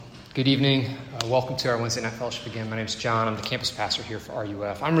Good evening. Welcome to our Wednesday night fellowship again. My name is John. I'm the campus pastor here for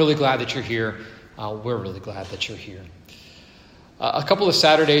RUF. I'm really glad that you're here. We're really glad that you're here. A couple of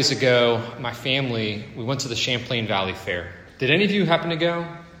Saturdays ago, my family, we went to the Champlain Valley Fair. Did any of you happen to go?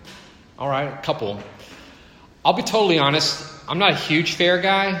 All right, a couple. I'll be totally honest. I'm not a huge fair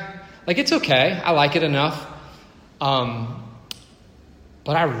guy. It's okay. I like it enough. But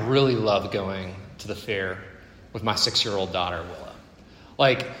I really love going to the fair with my 6-year-old daughter, Willa.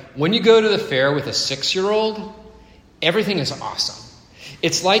 When you go to the fair with a 6-year-old, everything is awesome.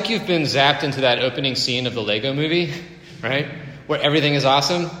 It's like you've been zapped into that opening scene of the Lego movie, right? Where everything is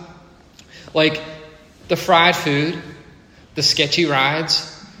awesome. The fried food, the sketchy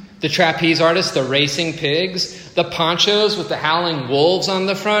rides, the trapeze artists, the racing pigs, the ponchos with the howling wolves on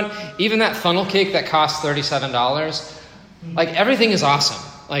the front, even that funnel cake that costs $37. Everything is awesome,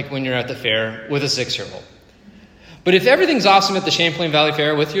 when you're at the fair with a 6-year-old. But if everything's awesome at the Champlain Valley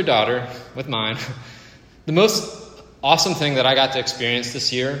Fair with your daughter, with mine, the most awesome thing that I got to experience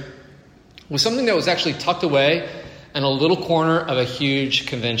this year was something that was actually tucked away in a little corner of a huge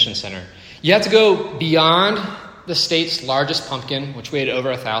convention center. You had to go beyond the state's largest pumpkin, which weighed over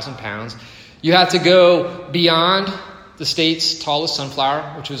 1,000 pounds. You had to go beyond the state's tallest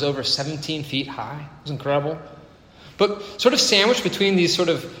sunflower, which was over 17 feet high. It was incredible. But sort of sandwiched between these sort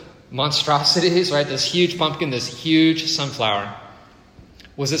of monstrosities, right? This huge pumpkin, this huge sunflower,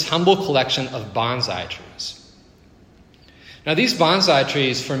 was this humble collection of bonsai trees. Now, these bonsai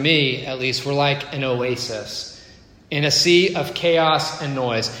trees, for me at least, were like an oasis in a sea of chaos and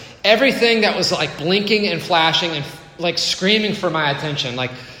noise. Everything that was blinking and flashing and screaming for my attention.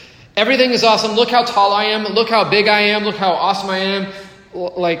 Everything is awesome. Look how tall I am. Look how big I am. Look how awesome I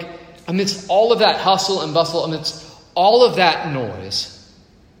am. Amidst all of that hustle and bustle, amidst all of that noise,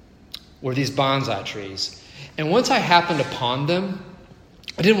 were these bonsai trees. And once I happened upon them,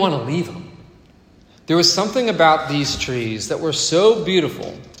 I didn't want to leave them. There was something about these trees that were so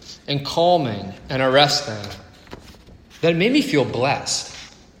beautiful and calming and arresting that it made me feel blessed.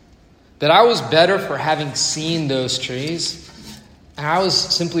 That I was better for having seen those trees, and I was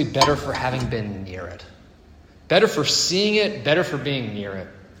simply better for having been near it. Better for seeing it, better for being near it.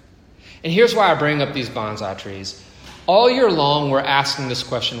 And here's why I bring up these bonsai trees. All year long, we're asking this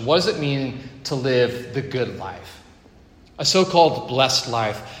question: what does it mean to live the good life? A so-called blessed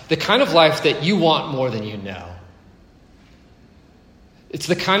life. The kind of life that you want more than you know. It's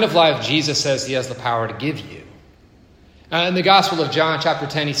the kind of life Jesus says he has the power to give you. In the Gospel of John, chapter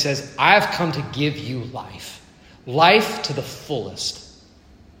 10, he says, I have come to give you life. Life to the fullest.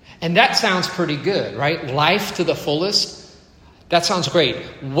 And that sounds pretty good, right? Life to the fullest. That sounds great.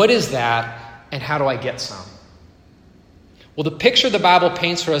 What is that, and how do I get some? Well, the picture the Bible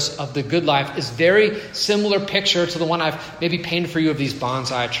paints for us of the good life is very similar picture to the one I've maybe painted for you of these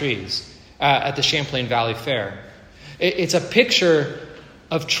bonsai trees at the Champlain Valley Fair. It's a picture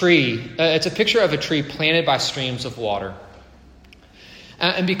of It's a picture of a tree planted by streams of water.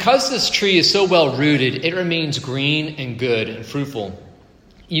 And because this tree is so well rooted, it remains green and good and fruitful,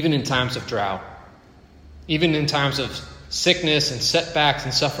 even in times of drought, even in times of sickness and setbacks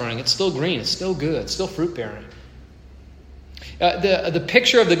and suffering. It's still green. It's still good. It's still fruit bearing. The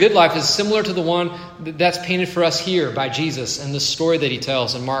picture of the good life is similar to the one that's painted for us here by Jesus and the story that he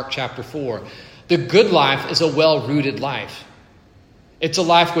tells in Mark chapter 4. The good life is a well-rooted life. It's a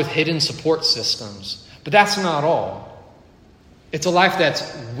life with hidden support systems. But that's not all. It's a life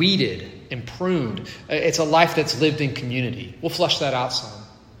that's weeded and pruned. It's a life that's lived in community. We'll flesh that out some.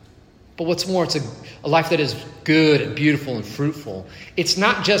 But what's more, it's a life that is good and beautiful and fruitful. It's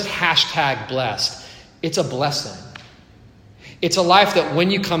not just #blessed. It's a blessing. It's a life that when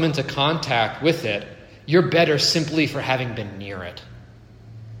you come into contact with it, you're better simply for having been near it.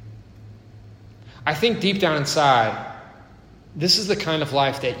 I think deep down inside, this is the kind of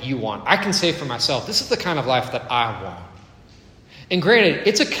life that you want. I can say for myself, this is the kind of life that I want. And granted,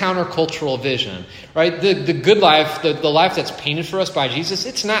 it's a countercultural vision, right? The good life, the life that's painted for us by Jesus,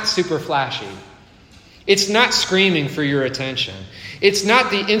 it's not super flashy. It's not screaming for your attention. It's not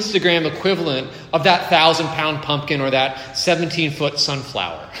the Instagram equivalent of that 1,000-pound pumpkin or that 17-foot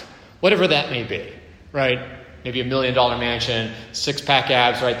sunflower, whatever that may be, right? Maybe $1 million mansion, 6-pack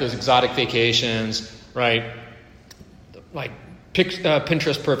abs, right? Those exotic vacations, right?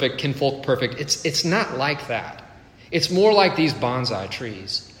 Pinterest perfect, kinfolk perfect. It's not like that. It's more like these bonsai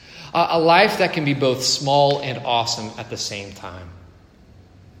trees. A life that can be both small and awesome at the same time.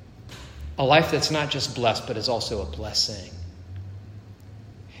 A life that's not just blessed, but is also a blessing.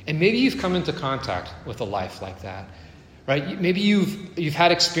 And maybe you've come into contact with a life like that, right? Maybe you've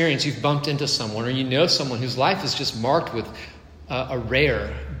had experience, you've bumped into someone, or you know someone whose life is just marked with a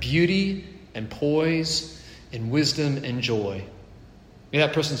rare, beauty and poise and wisdom and joy. Maybe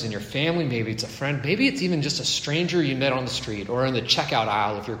that person's in your family, maybe it's a friend, maybe it's even just a stranger you met on the street or in the checkout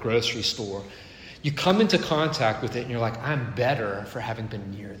aisle of your grocery store. You come into contact with it and you're like, I'm better for having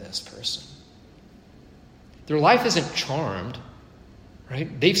been near this person. Their life isn't charmed,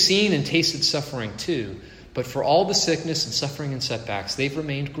 right? They've seen and tasted suffering too, but for all the sickness and suffering and setbacks, they've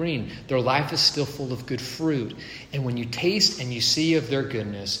remained green. Their life is still full of good fruit. And when you taste and you see of their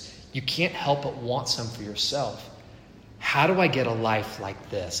goodness, you can't help but want some for yourself. How do I get a life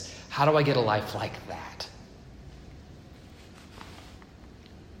like this? How do I get a life like that?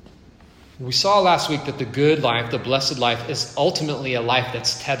 We saw last week that the good life, the blessed life, is ultimately a life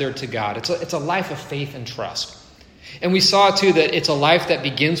that's tethered to God. It's a life of faith and trust. And we saw too that it's a life that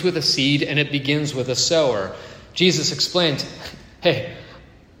begins with a seed and it begins with a sower. Jesus explained, hey,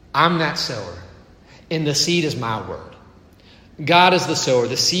 I'm that sower, and the seed is my word. God is the sower.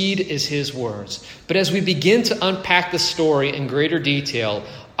 The seed is his words. But as we begin to unpack the story in greater detail,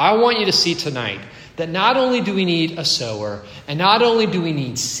 I want you to see tonight that not only do we need a sower, and not only do we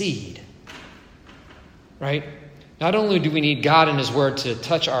need seed, right? Not only do we need God and his word to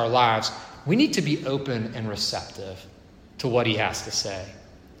touch our lives, we need to be open and receptive to what he has to say.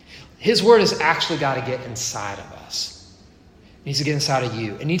 His word has actually got to get inside of us. It needs to get inside of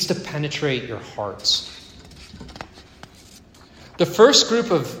you. It needs to penetrate your hearts. The first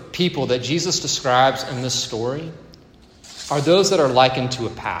group of people that Jesus describes in this story are those that are likened to a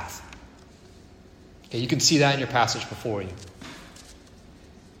path. Okay, you can see that in your passage before you.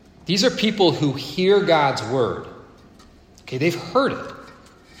 These are people who hear God's word. Okay, they've heard it,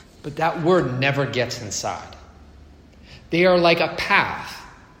 but that word never gets inside. They are like a path,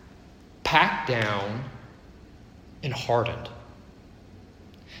 packed down and hardened.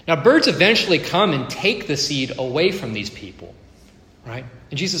 Now, birds eventually come and take the seed away from these people. Right?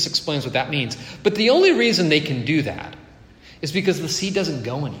 And Jesus explains what that means. But the only reason they can do that is because the seed doesn't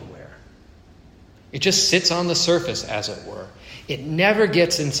go anywhere. It just sits on the surface, as it were. It never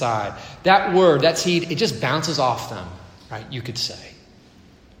gets inside. That word, that seed, it just bounces off them, right? You could say.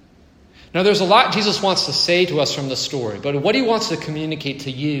 Now, there's a lot Jesus wants to say to us from the story, but what he wants to communicate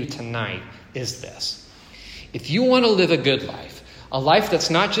to you tonight is this. If you want to live a good life, a life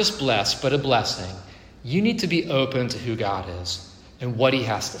that's not just blessed, but a blessing, you need to be open to who God is and what he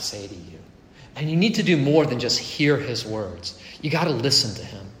has to say to you. And you need to do more than just hear his words. You got to listen to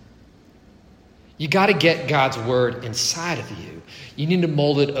him. You got to get God's word inside of you. You need to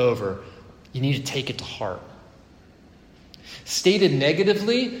mold it over. You need to take it to heart. Stated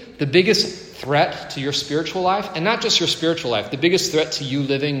negatively, the biggest threat to your spiritual life, and not just your spiritual life, the biggest threat to you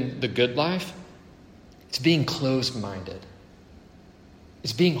living the good life, it's being closed-minded.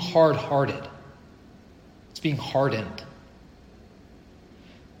 It's being hard-hearted. It's being hardened.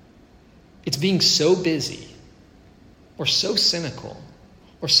 It's being so busy or so cynical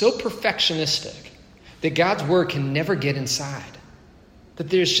or so perfectionistic that God's word can never get inside, that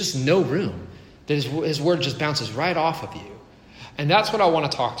there's just no room, that his word just bounces right off of you. And that's what I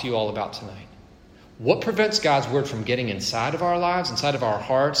want to talk to you all about tonight. What prevents God's word from getting inside of our lives, inside of our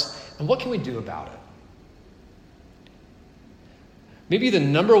hearts, and what can we do about it? Maybe the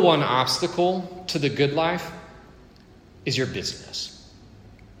number one obstacle to the good life is your busyness.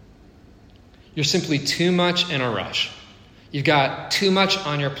 You're simply too much in a rush. You've got too much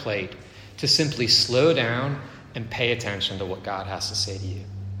on your plate to simply slow down and pay attention to what God has to say to you.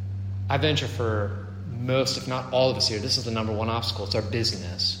 I venture for most, if not all of us here, this is the number one obstacle. It's our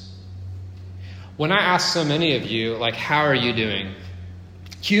busyness. When I ask so many of you, like, how are you doing?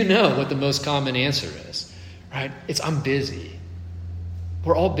 You know what the most common answer is, right? It's, I'm busy.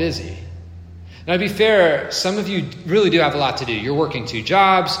 We're all busy. Now, to be fair, some of you really do have a lot to do. You're working 2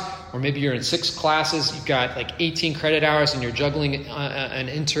 jobs, or maybe you're in 6 classes. You've got like 18 credit hours, and you're juggling an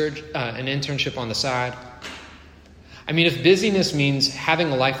internship on the side. I mean, if busyness means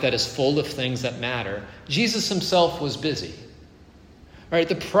having a life that is full of things that matter, Jesus himself was busy. Right?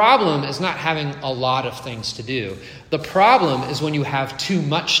 The problem is not having a lot of things to do. The problem is when you have too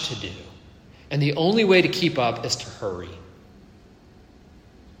much to do, and the only way to keep up is to hurry.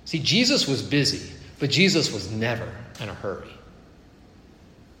 See, Jesus was busy, but Jesus was never in a hurry.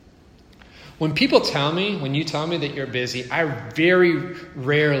 When you tell me that you're busy, I very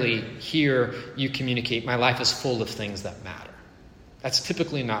rarely hear you communicate, my life is full of things that matter. That's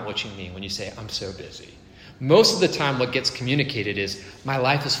typically not what you mean when you say, I'm so busy. Most of the time what gets communicated is, my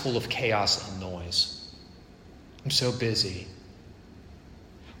life is full of chaos and noise. I'm so busy.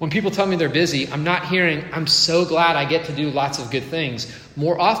 When people tell me they're busy, I'm not hearing, I'm so glad I get to do lots of good things.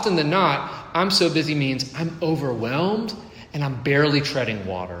 More often than not, I'm so busy means I'm overwhelmed and I'm barely treading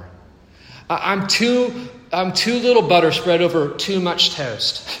water. I'm too little butter spread over too much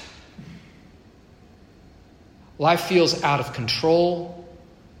toast. Life feels out of control.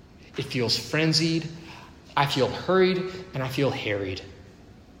 It feels frenzied. I feel hurried and I feel harried.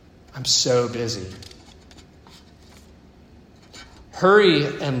 I'm so busy. Hurry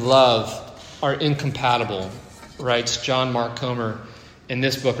and love are incompatible, writes John Mark Comer in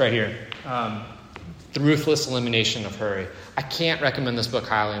this book right here, The Ruthless Elimination of Hurry. I can't recommend this book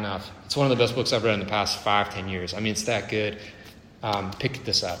highly enough. It's one of the best books I've read in the past 5-10 years. I mean, it's that good. Pick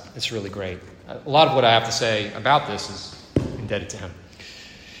this up. It's really great. A lot of what I have to say about this is indebted to him.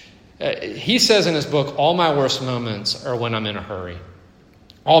 He says in his book, all my worst moments are when I'm in a hurry.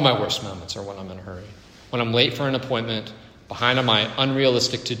 All my worst moments are when I'm in a hurry. When I'm late for an appointment, behind on my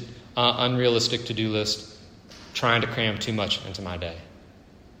unrealistic to-do list, trying to cram too much into my day.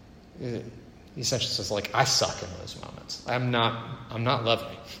 He essentially says, like, I suck in those moments. I'm not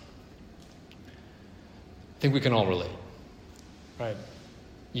lovely. I think we can all relate, right?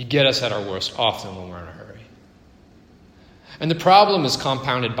 You get us at our worst often when we're in a hurry. And the problem is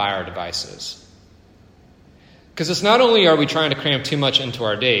compounded by our devices. Because it's not only are we trying to cram too much into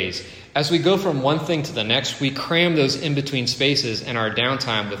our days, as we go from one thing to the next, we cram those in-between spaces in our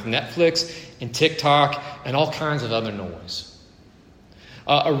downtime with Netflix and TikTok and all kinds of other noise.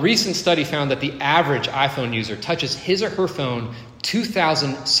 A recent study found that the average iPhone user touches his or her phone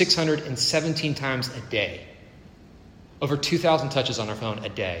 2,617 times a day. Over 2,000 touches on our phone a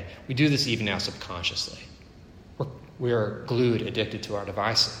day. We do this even now subconsciously. We're glued, addicted to our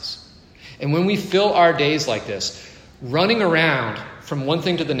devices. And when we fill our days like this, running around from one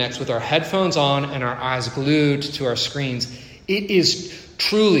thing to the next with our headphones on and our eyes glued to our screens, it is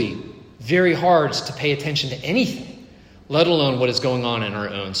truly very hard to pay attention to anything, let alone what is going on in our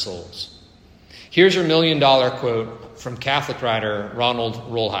own souls. Here's your $1 million quote from Catholic writer Ronald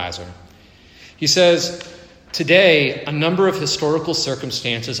Rolheiser. He says, today, a number of historical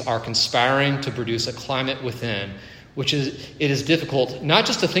circumstances are conspiring to produce a climate within which it is difficult not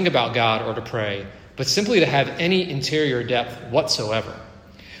just to think about God or to pray, but simply to have any interior depth whatsoever.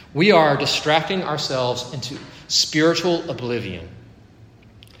 We are distracting ourselves into spiritual oblivion.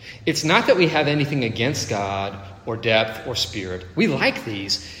 It's not that we have anything against God or depth or spirit. We like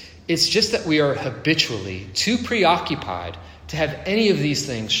these. It's just that we are habitually too preoccupied to have any of these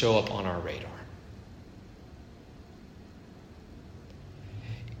things show up on our radar.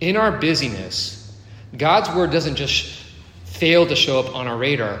 In our busyness, God's word doesn't just fail to show up on our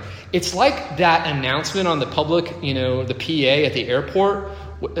radar. It's like that announcement on the public, the PA at the airport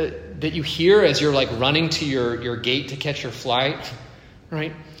that you hear as you're like running to your gate to catch your flight,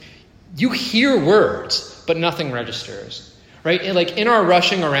 right? You hear words, but nothing registers, right? And like in our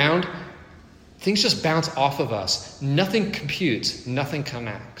rushing around, things just bounce off of us. Nothing computes, nothing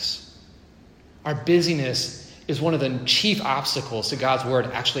connects. Our busyness is one of the chief obstacles to God's word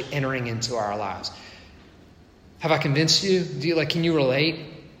actually entering into our lives. Have I convinced you? Can you relate?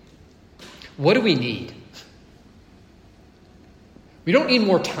 What do we need? We don't need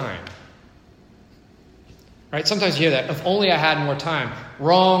more time. Right? Sometimes you hear that. If only I had more time.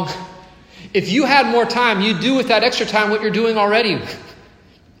 Wrong. If you had more time, you'd do with that extra time what you're doing already.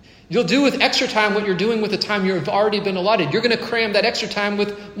 You'll do with extra time what you're doing with the time you've already been allotted. You're going to cram that extra time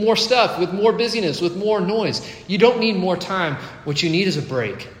with more stuff, with more busyness, with more noise. You don't need more time. What you need is a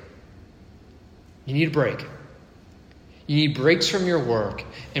break. You need a break. You need breaks from your work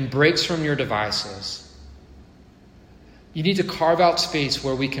and breaks from your devices. You need to carve out space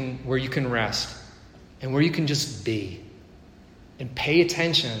where you can rest and where you can just be and pay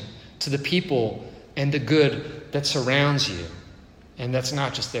attention to the people and the good that surrounds you and that's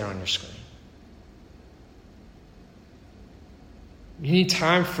not just there on your screen. You need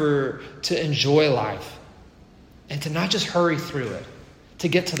time to enjoy life and to not just hurry through it, to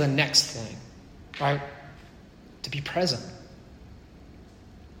get to the next thing, right? To be present.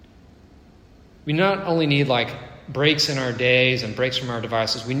 We not only need breaks in our days and breaks from our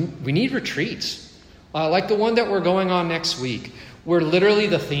devices, we need retreats. Like the one that we're going on next week, where literally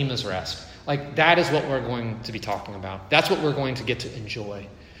the theme is rest. That is what we're going to be talking about. That's what we're going to get to enjoy.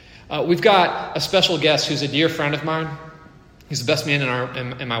 We've got a special guest who's a dear friend of mine. He's the best man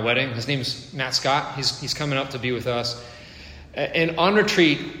in my wedding. His name is Matt Scott. He's coming up to be with us. And on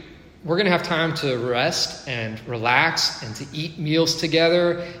retreat, we're going to have time to rest and relax and to eat meals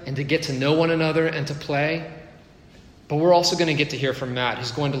together and to get to know one another and to play. But we're also going to get to hear from Matt.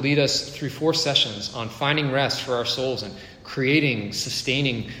 He's going to lead us through 4 sessions on finding rest for our souls and creating,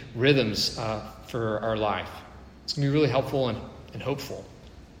 sustaining rhythms for our life. It's going to be really helpful and hopeful.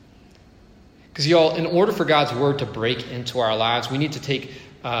 Because y'all, in order for God's word to break into our lives, we need to take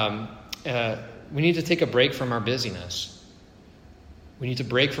a break from our busyness. We need to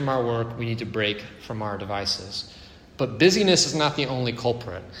break from our work. We need to break from our devices. But busyness is not the only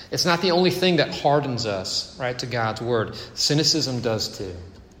culprit. It's not the only thing that hardens us, right, to God's word. Cynicism does too.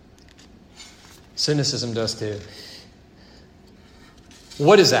 Cynicism does too.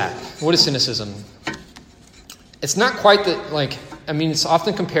 What is that? What is cynicism? It's not quite it's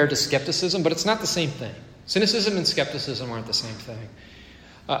often compared to skepticism, but it's not the same thing. Cynicism and skepticism aren't the same thing.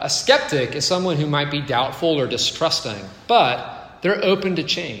 A skeptic is someone who might be doubtful or distrusting, but they're open to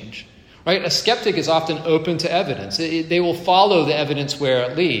change. Right? A skeptic is often open to evidence. They will follow the evidence where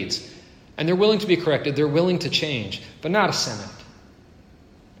it leads. And they're willing to be corrected. They're willing to change, but not a cynic.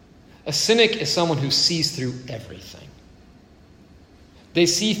 A cynic is someone who sees through everything. They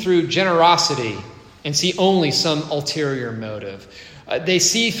see through generosity and see only some ulterior motive. They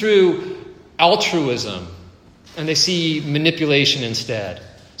see through altruism and they see manipulation instead,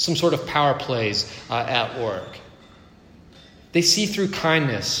 some sort of power plays at work. They see through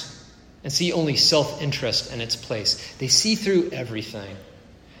kindness and see only self-interest in its place. They see through everything.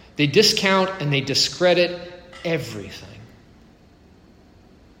 They discount and they discredit everything.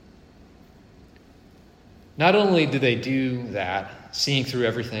 Not only do they do that, seeing through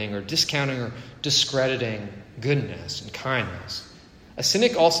everything or discounting or discrediting goodness and kindness, a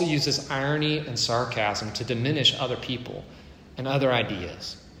cynic also uses irony and sarcasm to diminish other people and other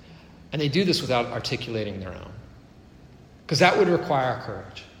ideas. And they do this without articulating their own. Because that would require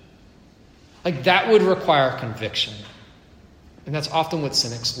courage. That would require conviction. And that's often what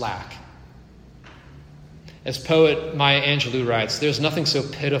cynics lack. As poet Maya Angelou writes, there's nothing so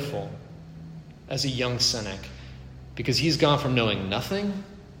pitiful as a young cynic, because he's gone from knowing nothing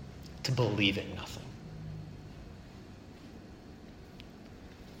to believing nothing.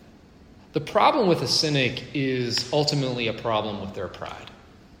 The problem with a cynic is ultimately a problem with their pride.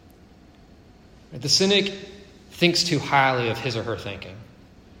 The cynic thinks too highly of his or her thinking.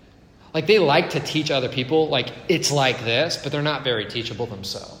 They like to teach other people, it's like this, but they're not very teachable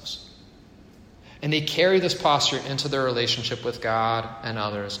themselves. And they carry this posture into their relationship with God and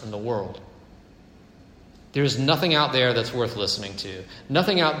others in the world. There's nothing out there that's worth listening to.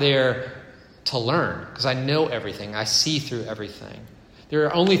 Nothing out there to learn, because I know everything. I see through everything. There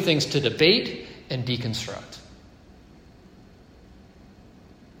are only things to debate and deconstruct.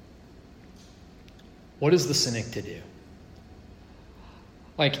 What is the cynic to do?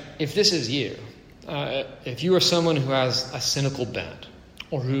 If this is you, if you are someone who has a cynical bent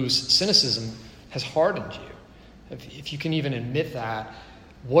or whose cynicism has hardened you, if you can even admit that,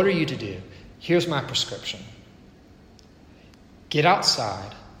 what are you to do? Here's my prescription. Get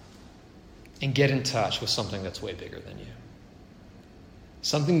outside and get in touch with something that's way bigger than you.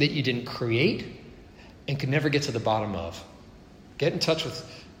 Something that you didn't create and could never get to the bottom of. Get in touch with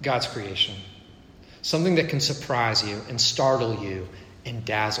God's creation. Something that can surprise you and startle you and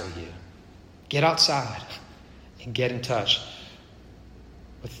dazzle you. Get outside and get in touch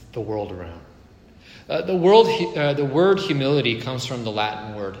with the world around. The word humility comes from the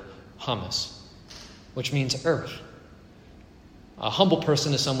Latin word humus, which means earth. A humble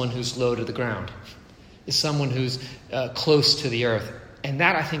person is someone who's low to the ground, is someone who's close to the earth. And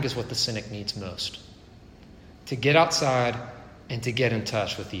that, I think, is what the cynic needs most. To get outside and to get in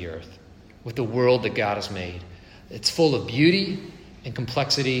touch with the earth, with the world that God has made. It's full of beauty and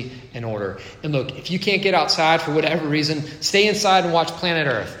complexity and order. And look, if you can't get outside for whatever reason, stay inside and watch Planet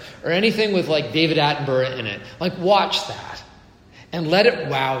Earth or anything with David Attenborough in it. Watch that and let it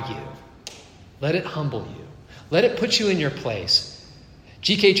wow you. Let it humble you. Let it put you in your place.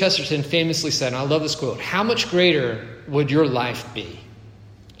 G.K. Chesterton famously said, and I love this quote, how much greater would your life be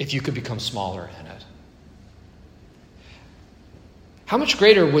if you could become smaller in it? How much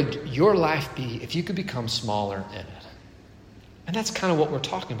greater would your life be if you could become smaller in it? And that's kind of what we're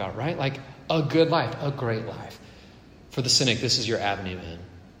talking about, right? A good life, a great life. For the cynic, this is your avenue in.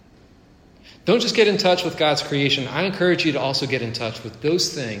 Don't just get in touch with God's creation. I encourage you to also get in touch with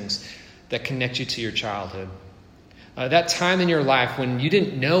those things that connect you to your childhood. That time in your life when you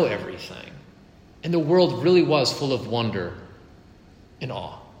didn't know everything and the world really was full of wonder and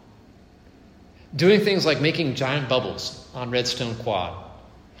awe. Doing things like making giant bubbles on Redstone Quad,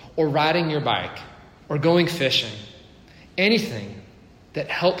 or riding your bike, or going fishing. Anything that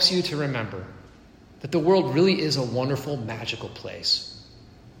helps you to remember that the world really is a wonderful, magical place.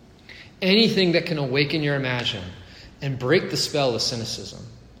 Anything that can awaken your imagination and break the spell of cynicism.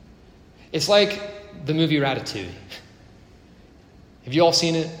 It's like the movie Ratatouille. Have you all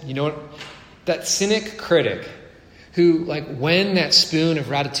seen it? You know what? That cynic critic who, when that spoon of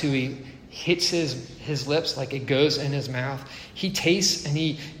ratatouille hits his lips, like it goes in his mouth, he tastes and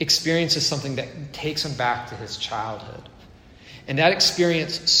he experiences something that takes him back to his childhood. And that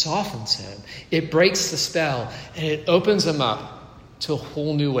experience softens him. It breaks the spell, and it opens him up to a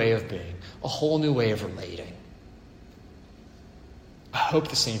whole new way of being, a whole new way of relating. I hope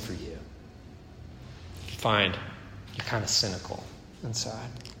the same for you. You find you're kind of cynical inside.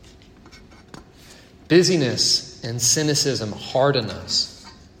 Busyness and cynicism harden us,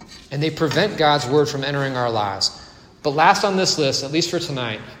 and they prevent God's word from entering our lives. But last on this list, at least for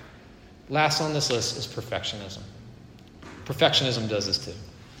tonight, last on this list is perfectionism. Perfectionism does this too.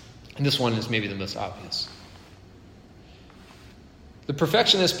 And this one is maybe the most obvious. The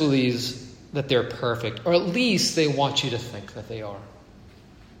perfectionist believes that they're perfect, or at least they want you to think that they are.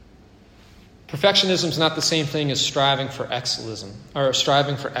 Perfectionism is not the same thing as striving for excellence.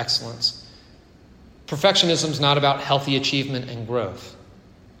 Perfectionism is not about healthy achievement and growth.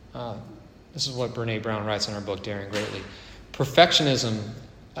 This is what Brene Brown writes in her book, Daring Greatly. Perfectionism,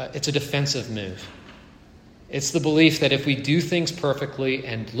 it's a defensive move. It's the belief that if we do things perfectly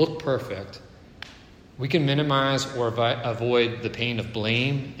and look perfect, we can minimize or avoid the pain of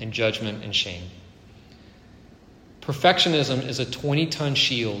blame and judgment and shame. Perfectionism is a 20-ton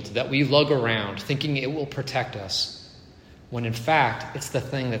shield that we lug around thinking it will protect us, when in fact, it's the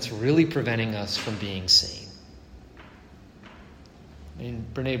thing that's really preventing us from being seen. I mean,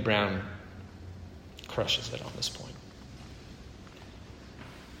 Brene Brown crushes it on this point.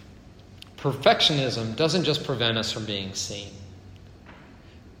 Perfectionism doesn't just prevent us from being seen.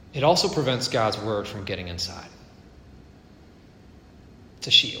 It also prevents God's word from getting inside. It's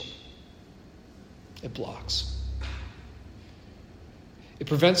a shield. It blocks. It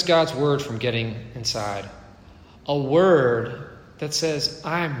prevents God's word from getting inside. A word that says,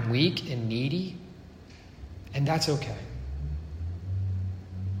 I'm weak and needy, and that's okay.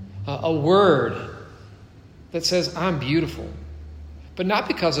 A word that says, I'm beautiful, but not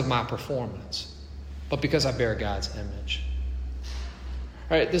because of my performance, but because I bear God's image.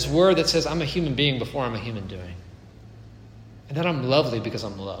 All right, this word that says, I'm a human being before I'm a human doing, and that I'm lovely because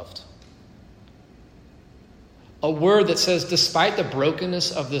I'm loved. A word that says, despite the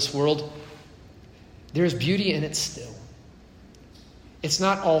brokenness of this world, there's beauty in it still. It's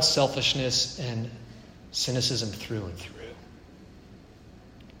not all selfishness and cynicism through and through.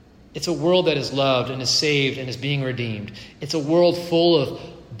 It's a world that is loved and is saved and is being redeemed. It's a world full of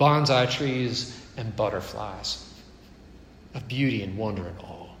bonsai trees and butterflies, of beauty and wonder and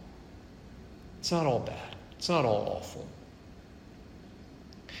awe. It's not all bad. It's not all awful.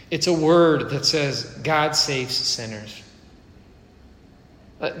 It's a word that says God saves sinners.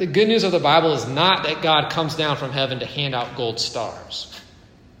 The good news of the Bible is not that God comes down from heaven to hand out gold stars.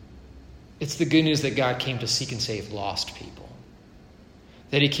 It's the good news that God came to seek and save lost people.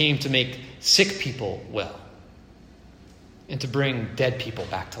 That he came to make sick people well. And to bring dead people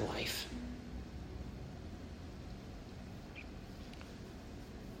back to life.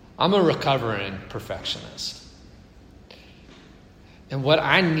 I'm a recovering perfectionist. And what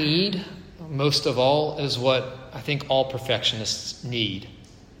I need most of all is what I think all perfectionists need.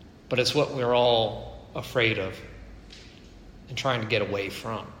 But it's what we're all afraid of and trying to get away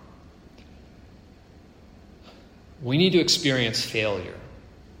from. We need to experience failure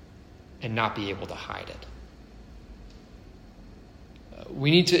and not be able to hide it.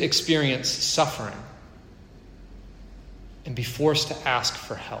 We need to experience suffering and be forced to ask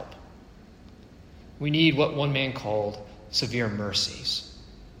for help. We need what one man called severe mercies.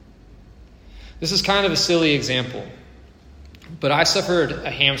 This is kind of a silly example, but I suffered a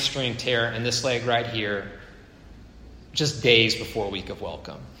hamstring tear in this leg right here just days before a week of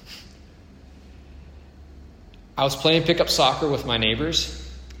welcome. I was playing pickup soccer with my neighbors,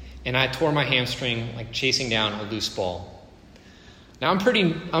 and I tore my hamstring like chasing down a loose ball. Now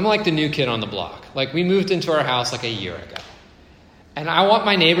I'm like the new kid on the block. Like we moved into our house like a year ago. And I want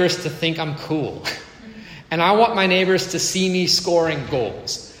my neighbors to think I'm cool. And I want my neighbors to see me scoring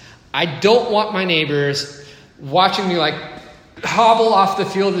goals. I don't want my neighbors watching me like hobble off the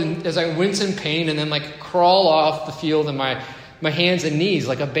field as I wince in pain and then like crawl off the field in my hands and knees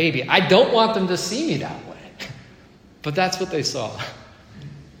like a baby. I don't want them to see me that way. But that's what they saw.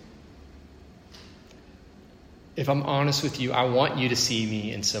 If I'm honest with you, I want you to see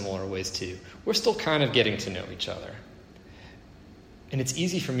me in similar ways too. We're still kind of getting to know each other. And it's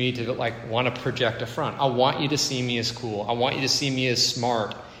easy for me to want to project a front. I want you to see me as cool. I want you to see me as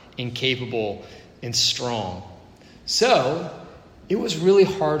smart and capable and strong. So it was really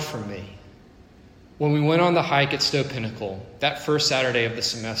hard for me when we went on the hike at Stowe Pinnacle that first Saturday of the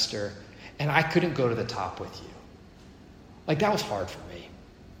semester, and I couldn't go to the top with you. Like that was hard for me.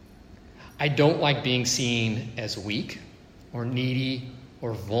 I don't like being seen as weak or needy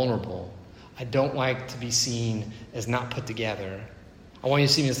or vulnerable. I don't like to be seen as not put together. I want you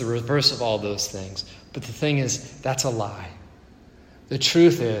to see me as the reverse of all those things. But the thing is, that's a lie. The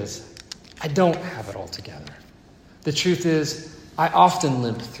truth is, I don't have it all together. The truth is, I often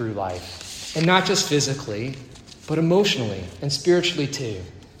limp through life. And not just physically, but emotionally and spiritually too.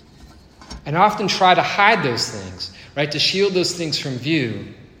 And I often try to hide those things, right? To shield those things from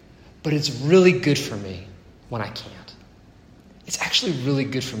view. But it's really good for me when I can't. It's actually really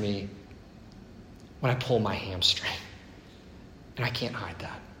good for me when I pull my hamstring. And I can't hide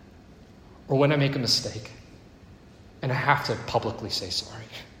that. Or when I make a mistake and I have to publicly say sorry.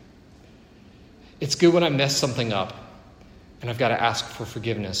 It's good when I mess something up and I've got to ask for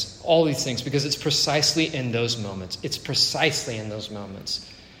forgiveness. All these things, because it's precisely in those moments. It's precisely in those moments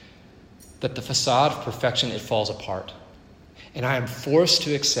that the facade of perfection, it falls apart. And I am forced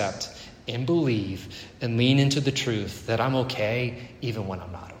to accept and believe and lean into the truth that I'm okay even when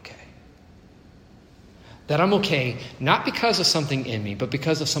I'm not okay. That I'm okay not because of something in me, but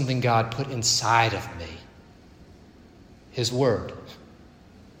because of something God put inside of me. His word.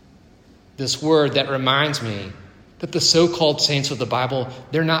 This word that reminds me that the so-called saints of the Bible,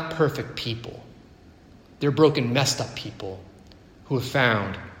 they're not perfect people. They're broken, messed up people who have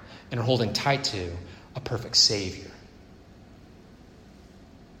found and are holding tight to a perfect Savior.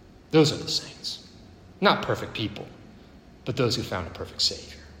 Those are the saints. Not perfect people, but those who found a perfect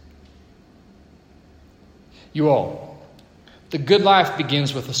Savior. You all, the good life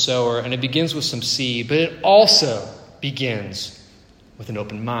begins with a sower, and it begins with some seed, but it also begins with an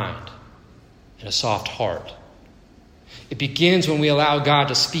open mind and a soft heart. It begins when we allow God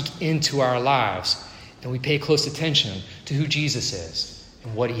to speak into our lives, and we pay close attention to who Jesus is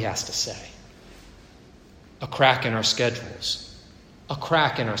and what he has to say. A crack in our schedules, a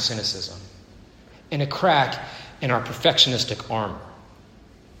crack in our cynicism, and a crack in our perfectionistic armor.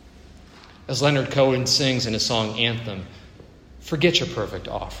 As Leonard Cohen sings in his song Anthem, forget your perfect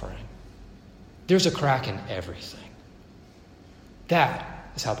offering. There's a crack in everything. That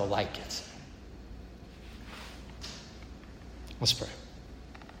is how the light gets in. Let's pray.